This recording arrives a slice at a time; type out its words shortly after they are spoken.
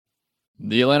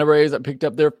The Atlanta Braves picked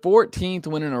up their 14th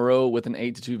win in a row with an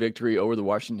 8-2 victory over the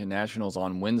Washington Nationals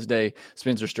on Wednesday.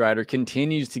 Spencer Strider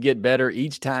continues to get better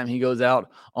each time he goes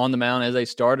out on the mound as a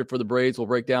starter for the Braves. We'll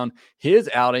break down his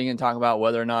outing and talk about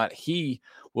whether or not he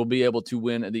will be able to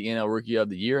win the NL Rookie of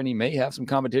the Year, and he may have some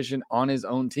competition on his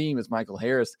own team as Michael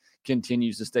Harris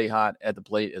continues to stay hot at the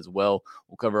plate as well.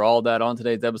 We'll cover all that on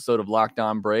today's episode of Locked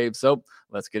On Braves, so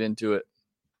let's get into it.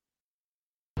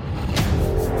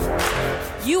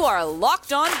 You are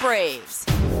Locked On Braves,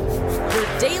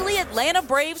 your daily Atlanta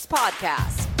Braves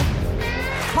podcast.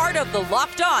 Part of the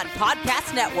Locked On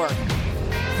Podcast Network,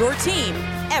 your team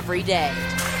every day.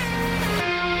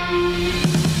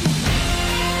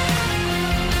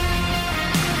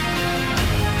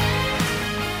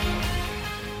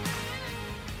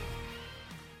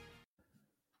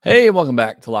 Hey, welcome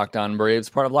back to Locked On Braves,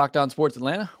 part of Locked On Sports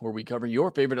Atlanta, where we cover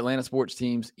your favorite Atlanta sports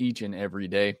teams each and every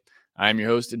day. I'm your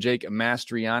host, Jake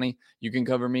Mastriani. You can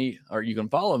cover me, or you can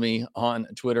follow me on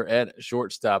Twitter at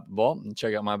ShortstopBall and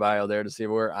check out my bio there to see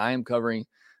where I am covering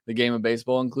the game of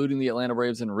baseball, including the Atlanta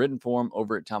Braves in written form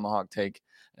over at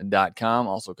TomahawkTake.com.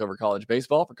 Also cover college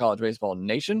baseball for College Baseball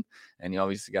Nation. And you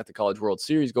obviously got the College World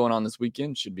Series going on this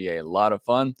weekend. Should be a lot of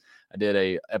fun. I did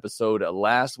a episode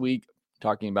last week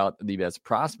talking about the best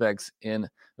prospects in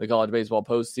the college baseball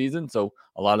postseason. So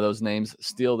a lot of those names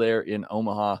still there in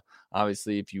Omaha.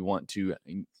 Obviously, if you want to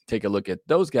take a look at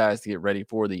those guys to get ready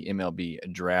for the MLB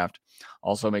draft.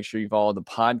 Also, make sure you follow the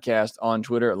podcast on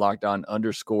Twitter at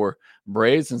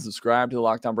LockedOn_Braves and subscribe to the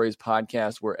Locked On Braves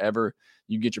podcast wherever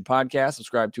you get your podcast.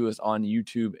 Subscribe to us on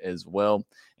YouTube as well.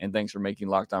 And thanks for making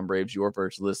Locked On Braves your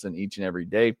first listen each and every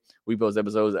day. We post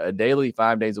episodes daily,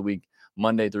 5 days a week,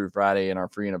 Monday through Friday, and are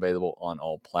free and available on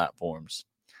all platforms.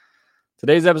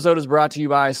 Today's episode is brought to you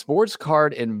by Sports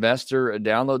Card Investor.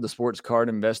 Download the Sports Card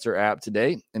Investor app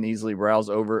today and easily browse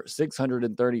over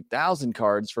 630,000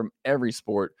 cards from every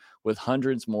sport with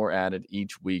hundreds more added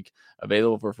each week.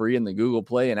 Available for free in the Google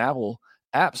Play and Apple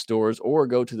app stores, or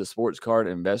go to the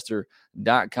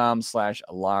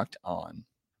sportscardinvestor.com/lockedon.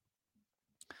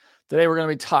 Today, we're going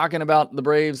to be talking about the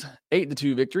Braves'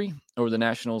 8-2 victory over the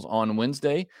Nationals on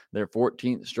Wednesday, their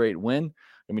 14th straight win.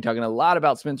 We're going to be talking a lot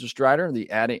about Spencer Strider,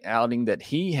 the outing that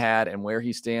he had, and where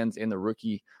he stands in the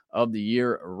Rookie of the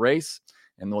Year race.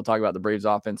 And then we'll talk about the Braves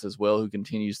offense as well, who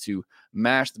continues to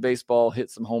mash the baseball,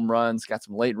 hit some home runs, got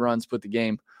some late runs, put the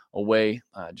game away.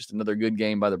 Just another good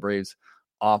game by the Braves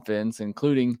offense,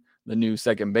 including the new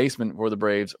second baseman for the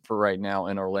Braves for right now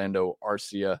in Orlando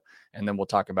Arcia. And then we'll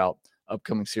talk about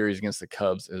upcoming series against the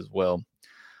Cubs as well.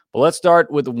 But let's start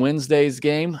with Wednesday's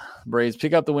game. Braves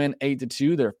pick up the win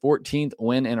 8-2, their 14th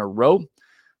win in a row,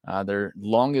 their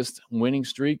longest winning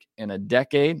streak in a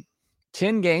decade.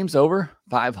 10 games over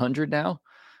 500 now,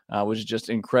 which is just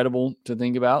incredible to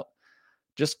think about.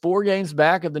 Just 4 games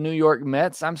back of the New York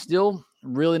Mets. I'm still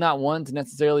really not one to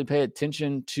necessarily pay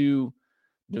attention to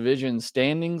division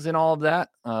standings and all of that.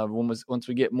 Once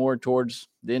we get more towards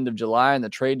the end of July and the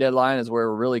trade deadline is where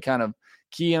we're really kind of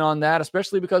keying on that,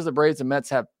 especially because the Braves and Mets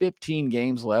have 15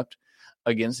 games left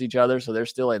against each other. So there's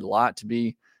still a lot to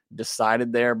be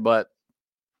decided there. But,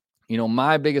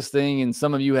 my biggest thing, and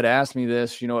some of you had asked me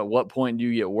this, at what point do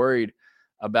you get worried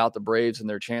about the Braves and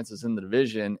their chances in the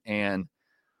division? And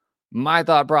my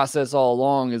thought process all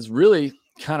along is really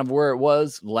kind of where it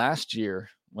was last year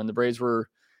when the Braves were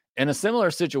in a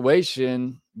similar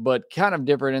situation, but kind of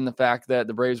different in the fact that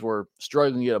the Braves were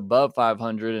struggling to get above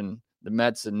 500 and the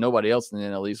Mets and nobody else in the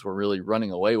NL East were really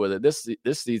running away with it. This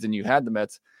season, you had the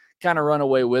Mets kind of run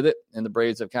away with it, and the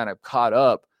Braves have kind of caught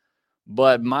up.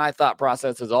 But my thought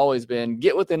process has always been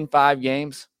get within 5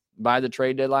 games by the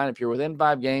trade deadline. If you're within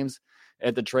 5 games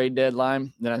at the trade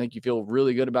deadline, then I think you feel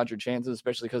really good about your chances,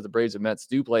 especially because the Braves and Mets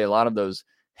do play a lot of those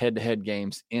head-to-head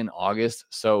games in August.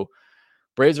 So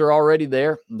Braves are already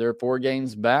there. They're 4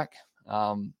 games back.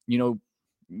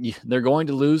 They're going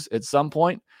to lose at some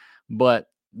point, but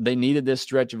they needed this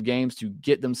stretch of games to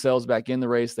get themselves back in the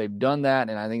race. They've done that,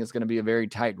 and I think it's going to be a very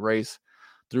tight race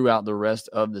throughout the rest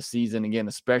of the season. Again,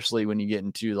 especially when you get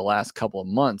into the last couple of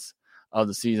months of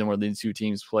the season where these two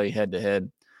teams play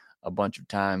head-to-head a bunch of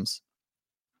times.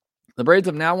 The Braves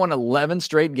have now won 11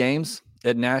 straight games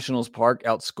at Nationals Park,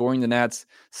 outscoring the Nats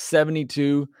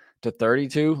 72-32.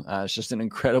 It's just an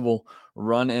incredible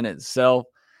run in itself.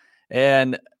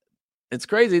 And it's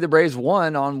crazy. The Braves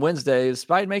won on Wednesday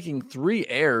despite making 3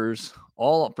 errors,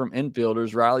 all from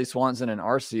infielders, Riley, Swanson, and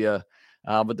Arcia.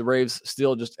 But the Braves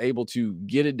still just able to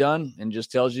get it done, and just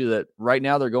tells you that right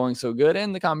now they're going so good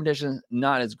and the competition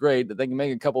not as great that they can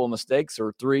make a couple of mistakes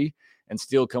or 3 and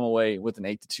still come away with an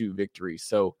 8-2 victory.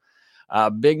 So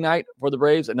Big night for the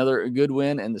Braves, another good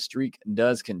win, and the streak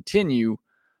does continue.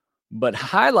 But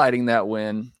highlighting that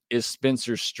win is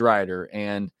Spencer Strider.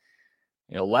 And,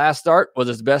 last start was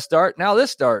his best start. Now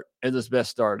this start is his best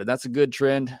start. And that's a good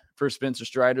trend for Spencer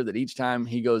Strider, that each time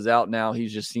he goes out now, he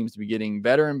just seems to be getting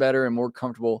better and better and more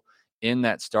comfortable in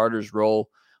that starter's role.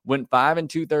 Went 5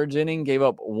 2/3 inning, gave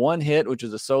up 1 hit, which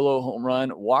was a solo home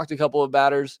run, walked a couple of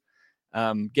batters,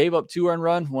 gave up 2 earned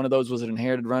run. One of those was an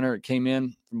inherited runner. It came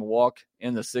in from a walk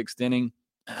in the 6th inning.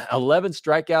 11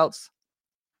 strikeouts.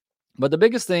 But the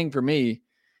biggest thing for me,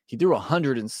 he threw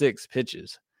 106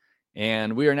 pitches.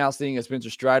 And we are now seeing a Spencer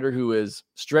Strider who is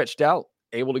stretched out,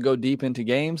 able to go deep into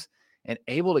games, and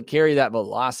able to carry that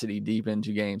velocity deep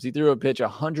into games. He threw a pitch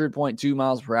 100.2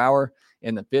 miles per hour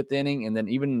in the 5th inning. And then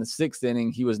even in the 6th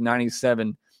inning, he was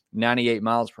 97, 98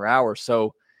 miles per hour.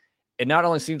 So it not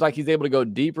only seems like he's able to go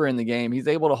deeper in the game, he's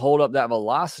able to hold up that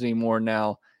velocity more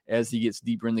now as he gets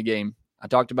deeper in the game. I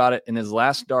talked about it in his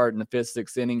last start in the 5th,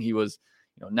 6th inning. He was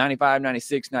 95,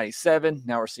 96, 97.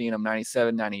 Now we're seeing him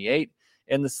 97, 98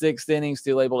 in the 6th inning,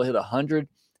 still able to hit 100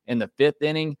 in the 5th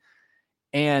inning.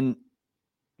 And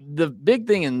the big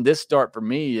thing in this start for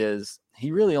me is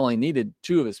he really only needed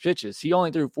 2 of his pitches. He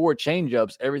only threw 4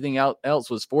 changeups. Everything else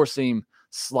was 4-seam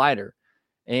slider.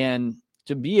 And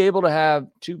to be able to have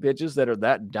 2 pitches that are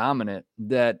that dominant,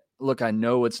 that, look, I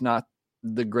know it's not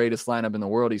the greatest lineup in the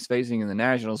world he's facing in the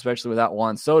Nationals, especially without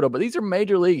Juan Soto, but these are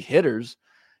major league hitters,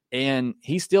 and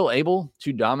he's still able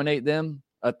to dominate them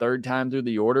a 3rd time through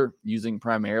the order using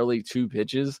primarily 2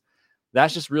 pitches.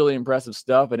 That's just really impressive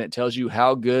stuff, and it tells you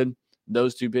how good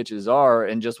those 2 pitches are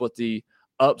and just what the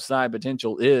upside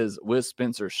potential is with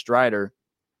Spencer Strider.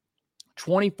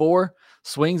 24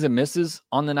 swings and misses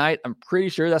on the night. I'm pretty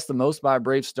sure that's the most by a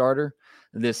Brave starter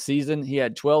this season. He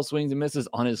had 12 swings and misses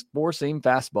on his 4-seam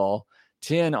fastball,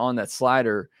 10 on that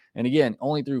slider, and again,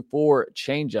 only threw 4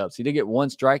 changeups. He did get 1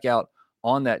 strikeout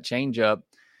on that changeup.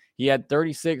 He had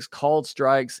 36 called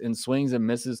strikes and swings and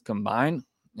misses combined.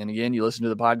 And again, you listen to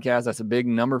the podcast, that's a big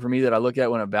number for me that I look at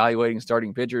when evaluating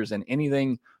starting pitchers, and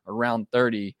anything around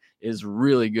 30 is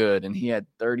really good. And he had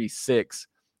 36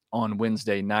 on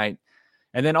Wednesday night.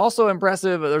 And then also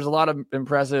impressive, there's a lot of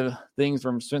impressive things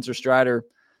from Spencer Strider.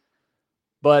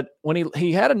 But when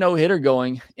he had a no-hitter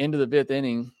going into the 5th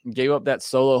inning, gave up that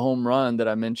solo home run that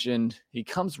I mentioned, he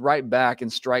comes right back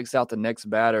and strikes out the next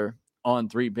batter on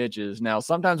 3 pitches. Now,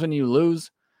 sometimes when you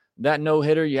lose that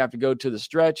no-hitter, you have to go to the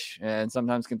stretch, and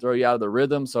sometimes can throw you out of the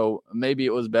rhythm. So maybe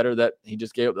it was better that he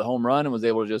just gave up the home run and was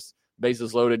able to just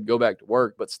bases loaded, go back to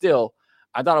work. But still,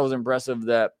 I thought it was impressive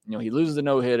that, he loses the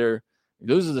no-hitter,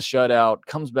 loses the shutout,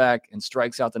 comes back and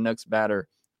strikes out the next batter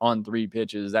on 3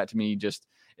 pitches. That to me just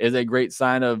is a great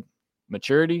sign of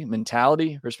maturity,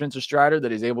 mentality for Spencer Strider,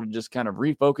 that he's able to just kind of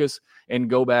refocus and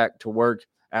go back to work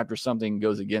after something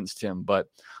goes against him. But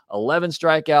 11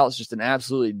 strikeouts, just an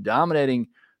absolutely dominating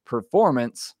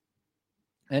performance.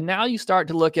 And now you start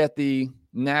to look at the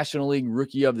National League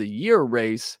Rookie of the Year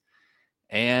race,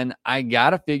 and I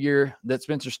got to figure that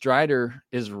Spencer Strider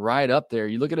is right up there.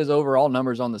 You look at his overall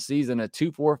numbers on the season, a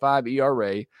 2.45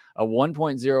 ERA, a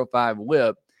 1.05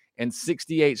 whip, and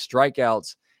 68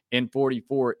 strikeouts in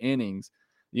 44 innings.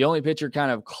 The only pitcher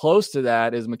kind of close to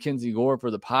that is Mackenzie Gore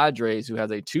for the Padres, who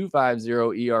has a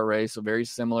 2.50 ERA, so very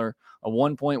similar, a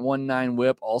 1.19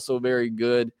 whip, also very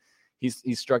good.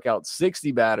 He struck out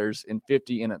 60 batters in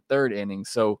 50 in a 3rd inning.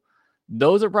 So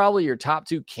those are probably your top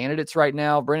 2 candidates right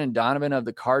now. Brendan Donovan of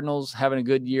the Cardinals having a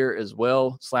good year as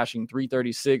well, slashing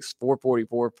 336,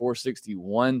 444,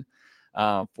 461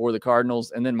 for the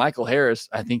Cardinals. And then Michael Harris,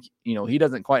 I think, he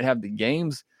doesn't quite have the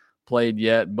games played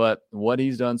yet, but what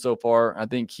he's done so far, I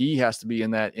think he has to be in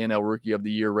that NL Rookie of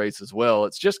the Year race as well.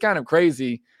 It's just kind of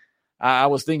crazy. I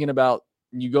was thinking about,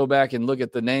 you go back and look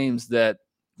at the names that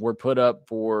were put up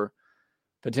for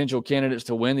potential candidates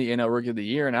to win the NL Rookie of the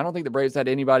Year, and I don't think the Braves had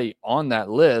anybody on that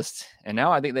list. And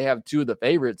now I think they have 2 of the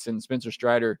favorites in Spencer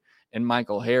Strider and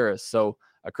Michael Harris. So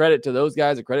a credit to those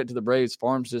guys, a credit to the Braves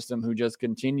farm system, who just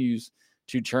continues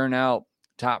to churn out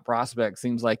top prospects.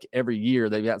 Seems like every year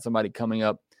they've got somebody coming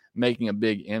up making a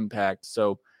big impact.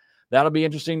 So that'll be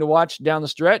interesting to watch down the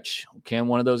stretch. Can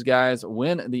one of those guys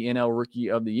win the NL Rookie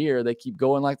of the Year? They keep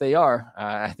going like they are.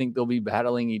 I think they'll be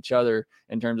battling each other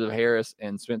in terms of Harris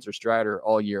and Spencer Strider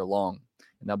all year long.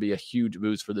 And that'll be a huge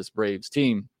boost for this Braves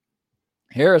team.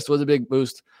 Harris was a big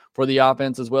boost for the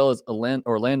offense, as well as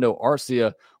Orlando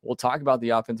Arcia. We'll talk about the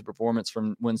offensive performance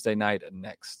from Wednesday night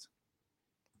next.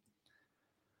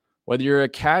 Whether you're a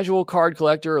casual card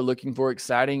collector or looking for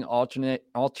exciting alternative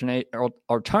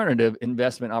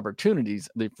investment opportunities,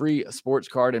 the free Sports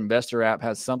Card Investor app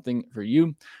has something for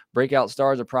you. Breakout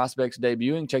stars or prospects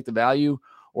debuting, check the value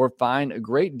or find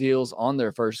great deals on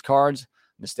their first cards.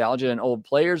 Nostalgia and old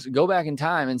players, go back in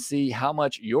time and see how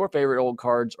much your favorite old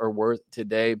cards are worth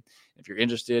today. If you're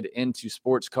interested into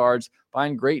sports cards,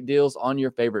 find great deals on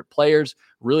your favorite players.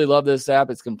 Really love this app.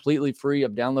 It's completely free.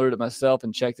 I've downloaded it myself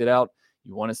and checked it out.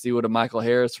 You want to see what a Michael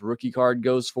Harris rookie card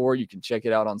goes for, you can check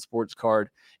it out on Sports Card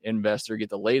Investor.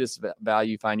 Get the latest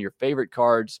value. Find your favorite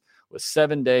cards with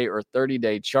 7-day or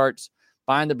 30-day charts.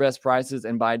 Find the best prices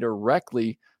and buy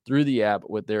directly through the app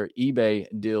with their eBay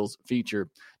deals feature.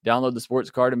 Download the Sports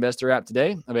Card Investor app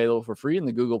today. Available for free in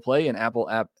the Google Play and Apple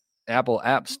app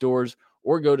stores,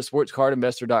 or go to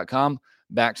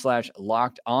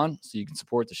sportscardinvestor.com/locked-on so you can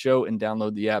support the show and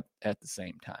download the app at the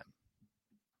same time.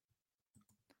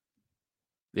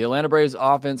 The Atlanta Braves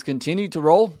offense continued to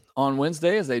roll on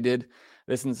Wednesday as they did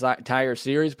this entire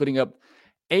series, putting up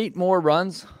 8 more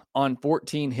runs on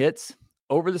 14 hits.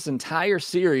 Over this entire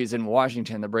series in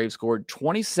Washington, the Braves scored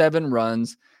 27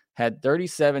 runs, had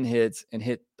 37 hits, and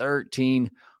hit 13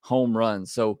 home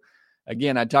runs. So,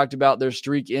 again, I talked about their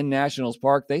streak in Nationals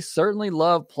Park. They certainly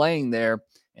love playing there,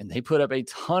 and they put up a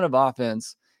ton of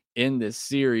offense in this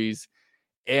series.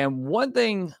 And one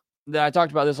thing that I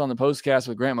talked about this on the postcast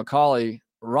with Grant McCauley,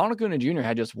 Ronald Acuna Jr.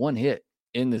 had just 1 hit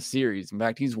in this series. In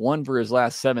fact, he's 1 for his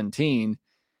last 17.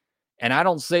 And I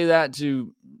don't say that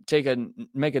to make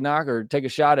a knock or take a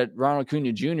shot at Ronald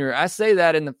Acuna Jr. I say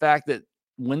that in the fact that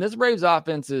when this Braves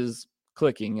offense is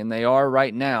clicking, and they are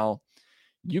right now,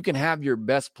 you can have your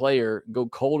best player go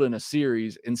cold in a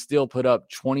series and still put up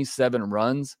 27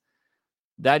 runs.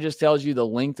 That just tells you the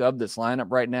length of this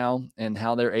lineup right now and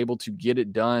how they're able to get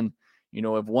it done. You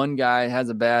know, if one guy has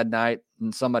a bad night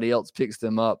and somebody else picks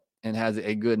them up and has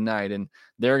a good night. And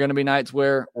there are going to be nights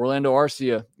where Orlando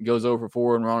Arcia goes 0 for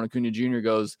 4 and Ronald Acuna Jr.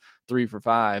 goes 3 for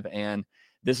 5. And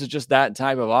this is just that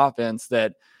type of offense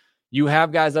that you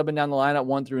have guys up and down the lineup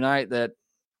 1 through 9 that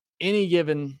any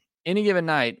given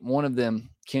night, one of them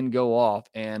can go off.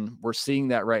 And we're seeing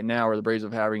that right now where the Braves are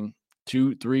having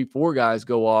 2, 3, 4 guys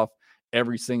go off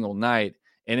every single night.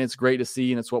 And it's great to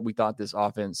see, and it's what we thought this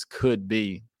offense could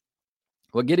be.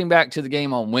 Well, getting back to the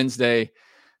game on Wednesday,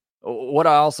 what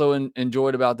I also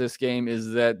enjoyed about this game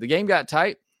is that the game got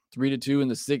tight, 3-2 in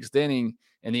the 6th inning,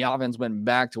 and the offense went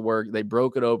back to work. They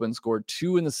broke it open, scored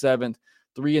 2 in the 7th,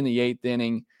 3 in the 8th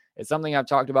inning. It's something I've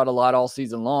talked about a lot all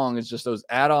season long. It's just those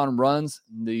add-on runs,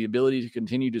 the ability to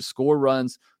continue to score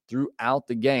runs throughout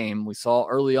the game. We saw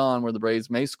early on where the Braves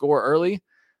may score early,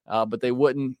 but they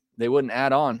wouldn't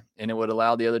add on, and it would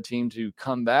allow the other team to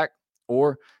come back,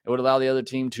 or it would allow the other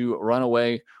team to run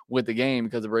away with the game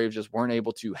because the Braves just weren't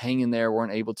able to hang in there,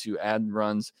 weren't able to add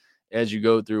runs as you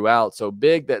go throughout. So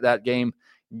big that game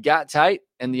got tight,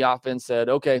 and the offense said,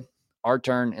 okay, our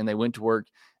turn, and they went to work,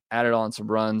 added on some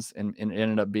runs, and it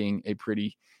ended up being a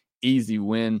pretty easy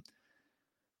win.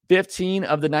 15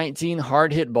 of the 19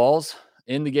 hard-hit balls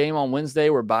in the game on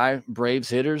Wednesday were by Braves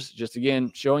hitters. Just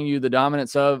again, showing you the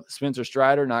dominance of Spencer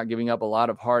Strider, not giving up a lot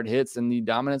of hard hits, and the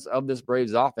dominance of this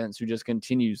Braves offense, who just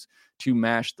continues to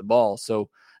mash the ball. So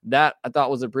that I thought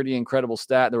was a pretty incredible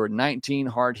stat. There were 19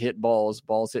 hard hit balls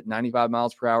hit 95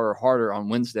 miles per hour or harder on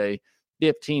Wednesday.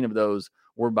 15 of those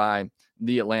were by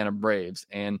the Atlanta Braves.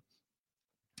 And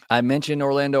I mentioned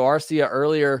Orlando Arcia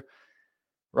earlier.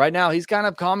 Right now, he's kind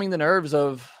of calming the nerves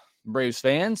of Braves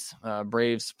fans,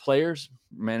 Braves players,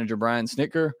 manager Brian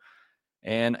Snitker,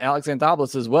 and Alex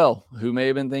Anthopoulos as well, who may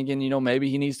have been thinking,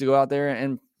 maybe he needs to go out there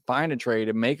and find a trade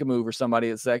and make a move for somebody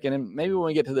at second. And maybe when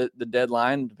we get to the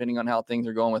deadline, depending on how things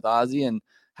are going with Ozzie and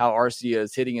how Arcia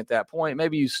is hitting at that point,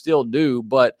 maybe you still do.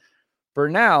 But for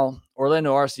now,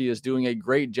 Orlando Arcia is doing a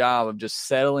great job of just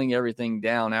settling everything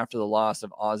down after the loss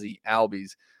of Ozzie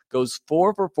Albies. Goes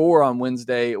 4 for 4 on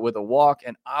Wednesday with a walk,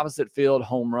 an opposite field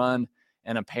home run,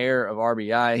 and a pair of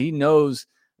RBI. He knows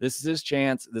this is his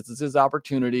chance. This is his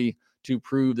opportunity to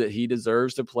prove that he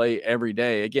deserves to play every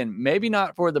day. Again, maybe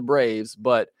not for the Braves,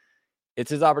 but it's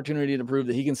his opportunity to prove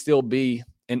that he can still be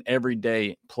an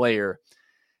everyday player.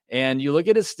 And you look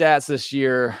at his stats this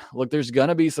year, look, there's going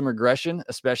to be some regression,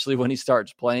 especially when he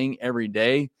starts playing every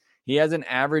day. He has an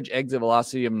average exit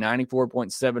velocity of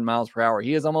 94.7 miles per hour.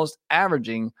 He is almost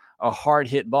averaging a hard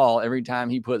hit ball every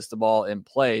time he puts the ball in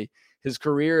play. His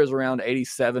career is around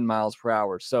 87 miles per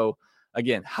hour. So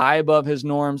again, high above his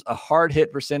norms, a hard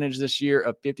hit percentage this year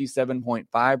of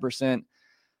 57.5%.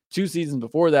 2 seasons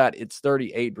before that, it's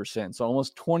 38%. So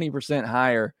almost 20%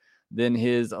 higher than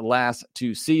his last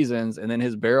 2 seasons. And then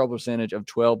his barrel percentage of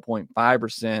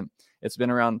 12.5% It's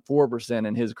been around 4%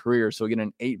 in his career. So again,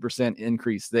 an 8%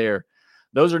 increase there.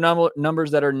 Those are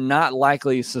numbers that are not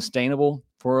likely sustainable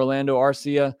for Orlando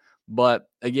Arcia. But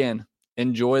again,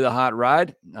 enjoy the hot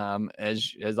ride.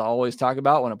 As I always talk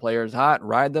about, when a player is hot,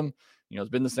 ride them. It's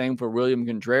been the same for William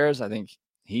Contreras. I think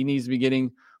he needs to be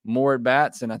getting more at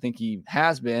bats, and I think he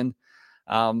has been.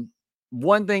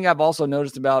 One thing I've also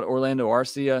noticed about Orlando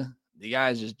Arcia, the guy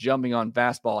is just jumping on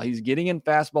fastball. He's getting in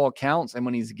fastball counts, and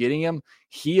when he's getting them,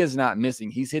 he is not missing.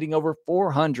 He's hitting over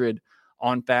 400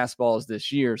 on fastballs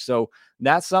this year. So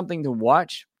that's something to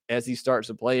watch as he starts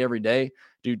to play every day.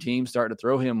 Do teams start to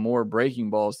throw him more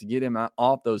breaking balls to get him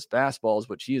off those fastballs,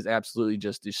 which he is absolutely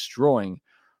just destroying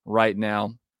right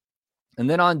now. And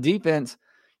then on defense,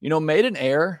 made an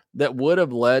error that would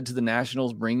have led to the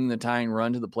Nationals bringing the tying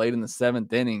run to the plate in the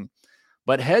 7th inning.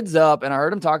 But heads up, and I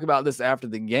heard him talk about this after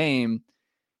the game,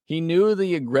 he knew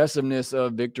the aggressiveness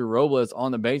of Victor Robles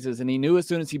on the bases, and he knew as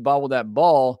soon as he bobbled that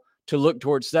ball to look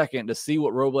towards second to see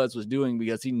what Robles was doing,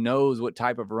 because he knows what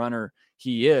type of runner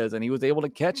he is, and he was able to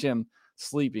catch him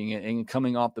sleeping and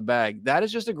coming off the bag. That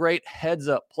is just a great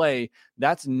heads-up play.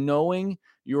 That's knowing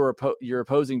your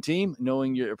opposing team,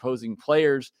 knowing your opposing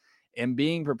players, and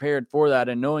being prepared for that,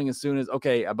 and knowing as soon as,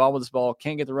 okay, I bobbled this ball,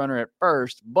 can't get the runner at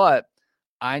first, but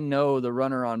I know the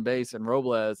runner on base and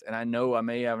Robles, and I know I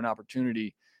may have an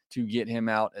opportunity to get him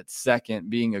out at second,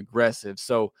 being aggressive.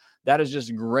 So that is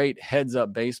just great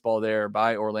heads-up baseball there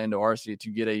by Orlando Arcia to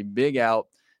get a big out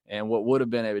and what would have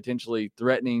been a potentially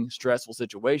threatening, stressful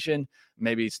situation.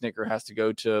 Maybe Snitker has to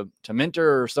go to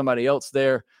Minter or somebody else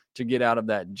there to get out of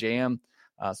that jam.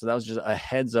 So that was just a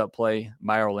heads-up play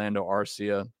by Orlando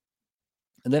Arcia.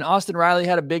 And then Austin Riley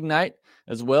had a big night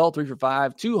as well, 3 for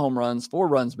 5, 2 home runs, 4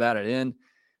 runs batted in.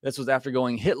 This was after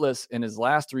going hitless in his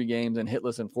last 3 games and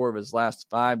hitless in 4 of his last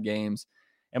 5 games.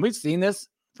 And we've seen this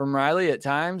from Riley at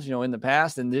times, in the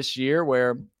past and this year,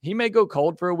 where he may go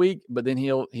cold for a week, but then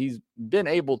he's been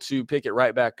able to pick it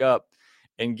right back up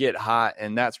and get hot.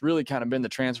 And that's really kind of been the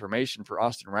transformation for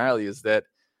Austin Riley, is that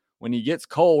when he gets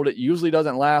cold, it usually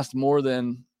doesn't last more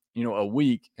than, a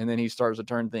week. And then he starts to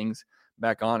turn things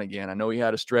back on again. I know he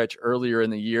had a stretch earlier in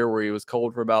the year where he was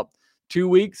cold for about 2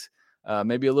 weeks,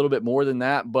 maybe a little bit more than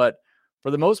that. But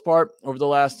for the most part, over the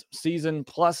last season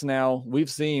plus now, we've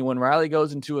seen when Riley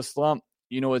goes into a slump,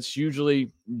 it's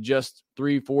usually just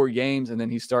 3-4 games, and then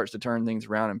he starts to turn things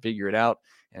around and figure it out.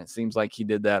 And it seems like he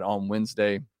did that on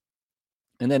Wednesday.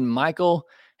 And then Michael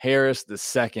Harris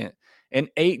II, an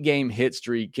 8-game hit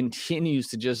streak, continues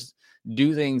to just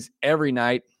do things every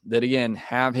night that, again,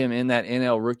 have him in that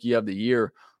NL Rookie of the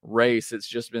Year race. It's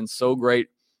just been so great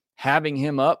having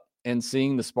him up and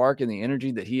seeing the spark and the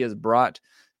energy that he has brought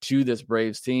to this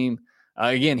Braves team.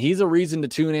 Again, he's a reason to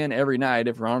tune in every night.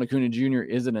 If Ronald Acuna Jr.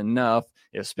 isn't enough,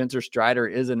 if Spencer Strider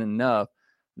isn't enough,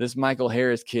 this Michael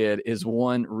Harris kid is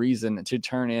one reason to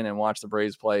turn in and watch the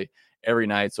Braves play every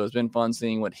night. So it's been fun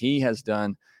seeing what he has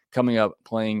done coming up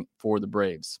playing for the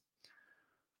Braves.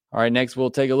 All right, next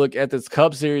we'll take a look at this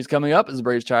Cubs series coming up as the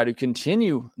Braves try to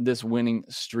continue this winning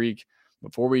streak.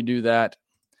 Before we do that,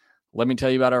 let me tell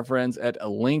you about our friends at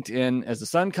LinkedIn. As the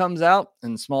sun comes out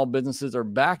and small businesses are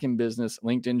back in business,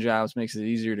 LinkedIn Jobs makes it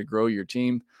easier to grow your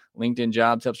team. LinkedIn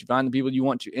Jobs helps you find the people you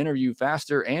want to interview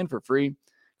faster and for free.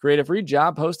 Create a free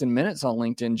job post in minutes on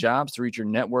LinkedIn Jobs to reach your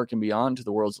network and beyond to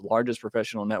the world's largest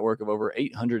professional network of over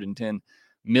 810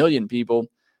 million people.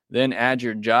 Then add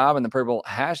your job and the purple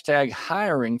hashtag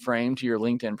hiring frame to your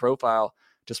LinkedIn profile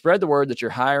to spread the word that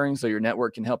you're hiring so your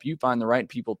network can help you find the right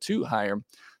people to hire.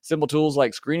 Simple tools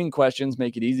like screening questions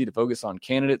make it easy to focus on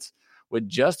candidates with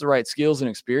just the right skills and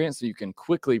experience so you can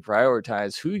quickly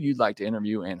prioritize who you'd like to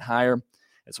interview and hire.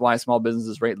 It's why small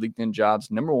businesses rate LinkedIn Jobs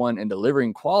 #1 in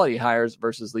delivering quality hires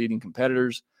versus leading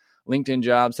competitors. LinkedIn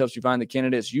Jobs helps you find the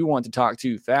candidates you want to talk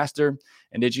to faster.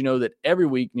 And did you know that every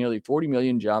week, nearly 40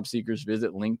 million job seekers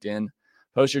visit LinkedIn?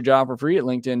 Post your job for free at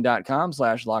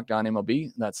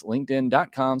linkedin.com/LockedOnMLB. That's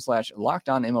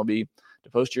linkedin.com/LockedOnMLB to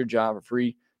post your job for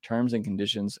free. Terms and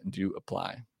conditions do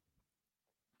apply.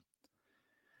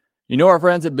 Our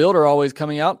friends at Built are always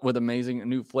coming out with amazing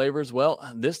new flavors. Well,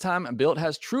 this time Built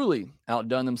has truly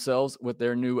outdone themselves with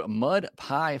their new Mud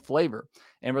Pie flavor.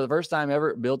 And for the first time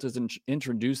ever, Built is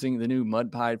introducing the new Mud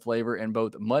Pie flavor in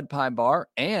both Mud Pie Bar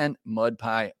and Mud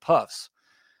Pie Puffs.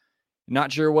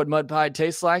 Not sure what Mud Pie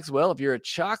tastes like? Well, if you're a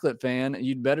chocolate fan,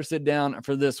 you'd better sit down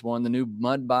for this one. The new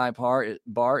Mud Pie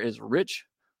Bar is rich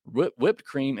whipped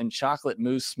cream and chocolate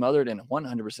mousse smothered in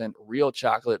 100% real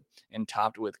chocolate and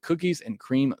topped with cookies and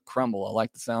cream crumble. I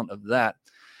like the sound of that.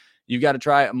 You've got to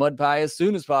try a mud pie as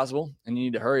soon as possible, and you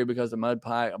need to hurry because the Mud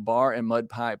Pie Bar and Mud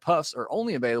Pie Puffs are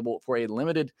only available for a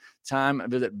limited time.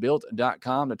 Visit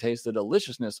Built.com to taste the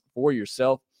deliciousness for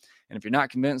yourself. And if you're not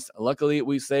convinced, luckily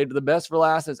we saved the best for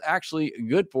last. It's actually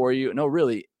good for you. No,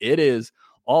 really, it is.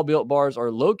 All Built bars are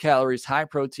low calories, high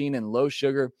protein, and low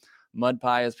sugar. Mud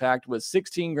Pie is packed with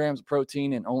 16 grams of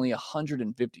protein and only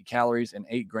 150 calories and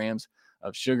 8 grams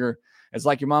of sugar. It's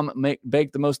like your mom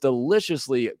baked the most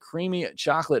deliciously creamy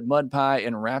chocolate mud pie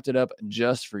and wrapped it up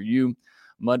just for you.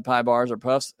 Mud Pie bars or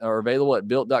puffs are available at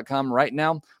Built.com right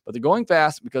now, but they're going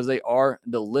fast because they are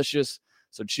delicious.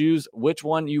 So choose which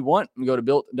one you want and go to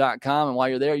Built.com. And while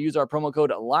you're there, use our promo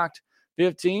code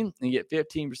LOCKED15 and get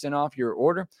 15% off your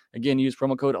order. Again, use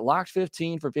promo code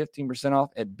LOCKED15 for 15%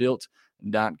 off at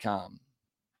Built.com.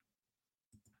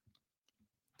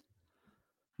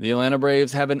 The Atlanta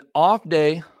Braves have an off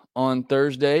day on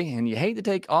Thursday, and you hate to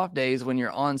take off days when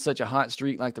you're on such a hot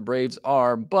streak like the Braves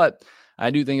are, but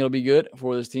I do think it'll be good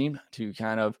for this team to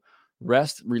kind of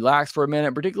rest, relax for a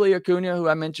minute, particularly Acuna, who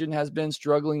I mentioned has been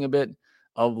struggling a bit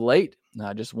of late.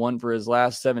 Just won for his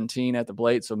last 17 at the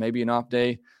plate, so maybe an off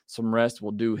day, some rest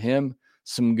will do him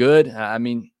some good. I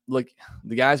mean, look,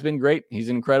 the guy's been great. He's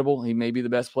incredible. He may be the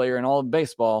best player in all of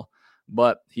baseball,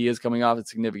 but he is coming off a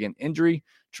significant injury,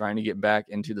 trying to get back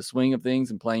into the swing of things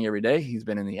and playing every day. He's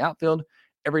been in the outfield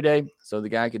every day, so the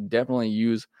guy could definitely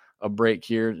use a break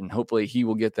here, and hopefully he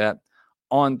will get that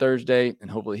on Thursday, and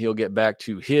hopefully he'll get back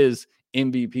to his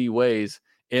MVP ways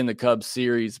in the Cubs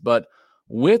series. But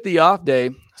with the off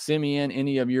day, send me in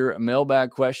any of your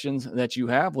mailbag questions that you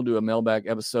have. We'll do a mailbag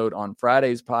episode on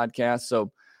Friday's podcast, so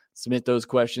submit those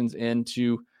questions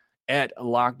into at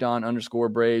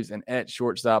 @LockedOn_Braves and at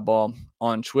ShortstopBall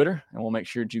on Twitter, and we'll make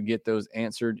sure to get those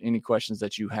answered, any questions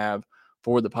that you have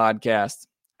for the podcast.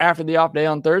 After the off day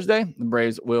on Thursday, the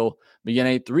Braves will begin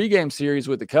a 3-game series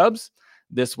with the Cubs.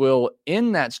 This will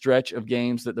end that stretch of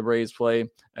games that the Braves play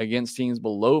against teams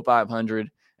below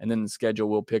 500, and then the schedule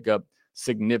will pick up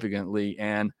significantly.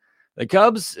 And the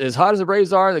Cubs, as hot as the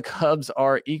Braves are, the Cubs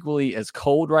are equally as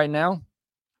cold right now.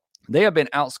 They have been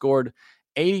outscored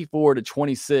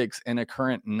 84-26 in a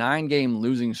current 9-game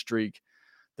losing streak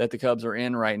that the Cubs are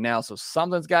in right now. So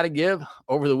something's got to give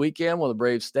over the weekend. Will the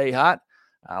Braves stay hot?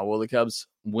 Will the Cubs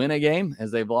win a game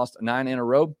as they've lost 9 in a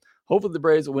row? Hopefully the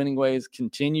Braves' winning ways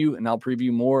continue, and I'll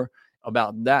preview more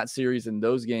about that series and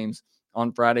those games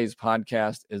on Friday's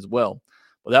podcast as well.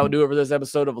 Well, that will do it for this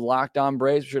episode of Locked On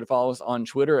Braves. Be sure to follow us on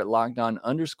Twitter at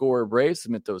LockedOn_Braves.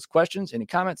 Submit those questions, any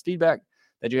comments, feedback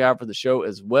that you have for the show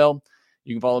as well.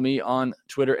 You can follow me on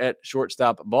Twitter at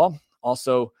ShortstopBall.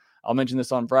 Also, I'll mention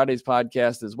this on Friday's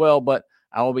podcast as well, but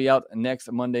I will be out next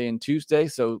Monday and Tuesday.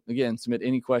 So, again, submit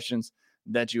any questions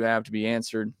that you have to be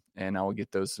answered, and I will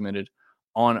get those submitted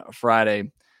on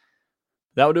Friday.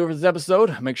 That will do it for this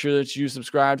episode. Make sure that you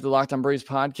subscribe to the Locked On Braves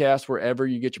podcast wherever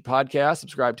you get your podcast.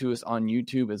 Subscribe to us on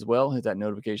YouTube as well. Hit that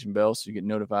notification bell so you get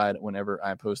notified whenever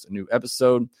I post a new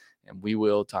episode, and we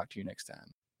will talk to you next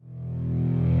time.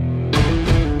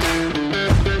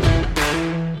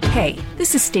 Hey,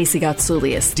 this is Stacey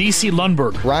Gotsoulias, DC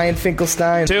Lundberg, Ryan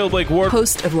Finkelstein, Taylor Blake Ward,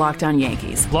 host of Locked On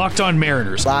Yankees, Locked On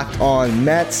Mariners, Locked On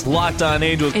Mets, Locked On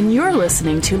Angels, and you're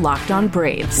listening to Locked On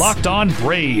Braves. Locked On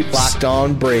Braves, Locked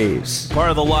On Braves, part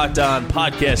of the Locked On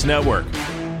Podcast Network,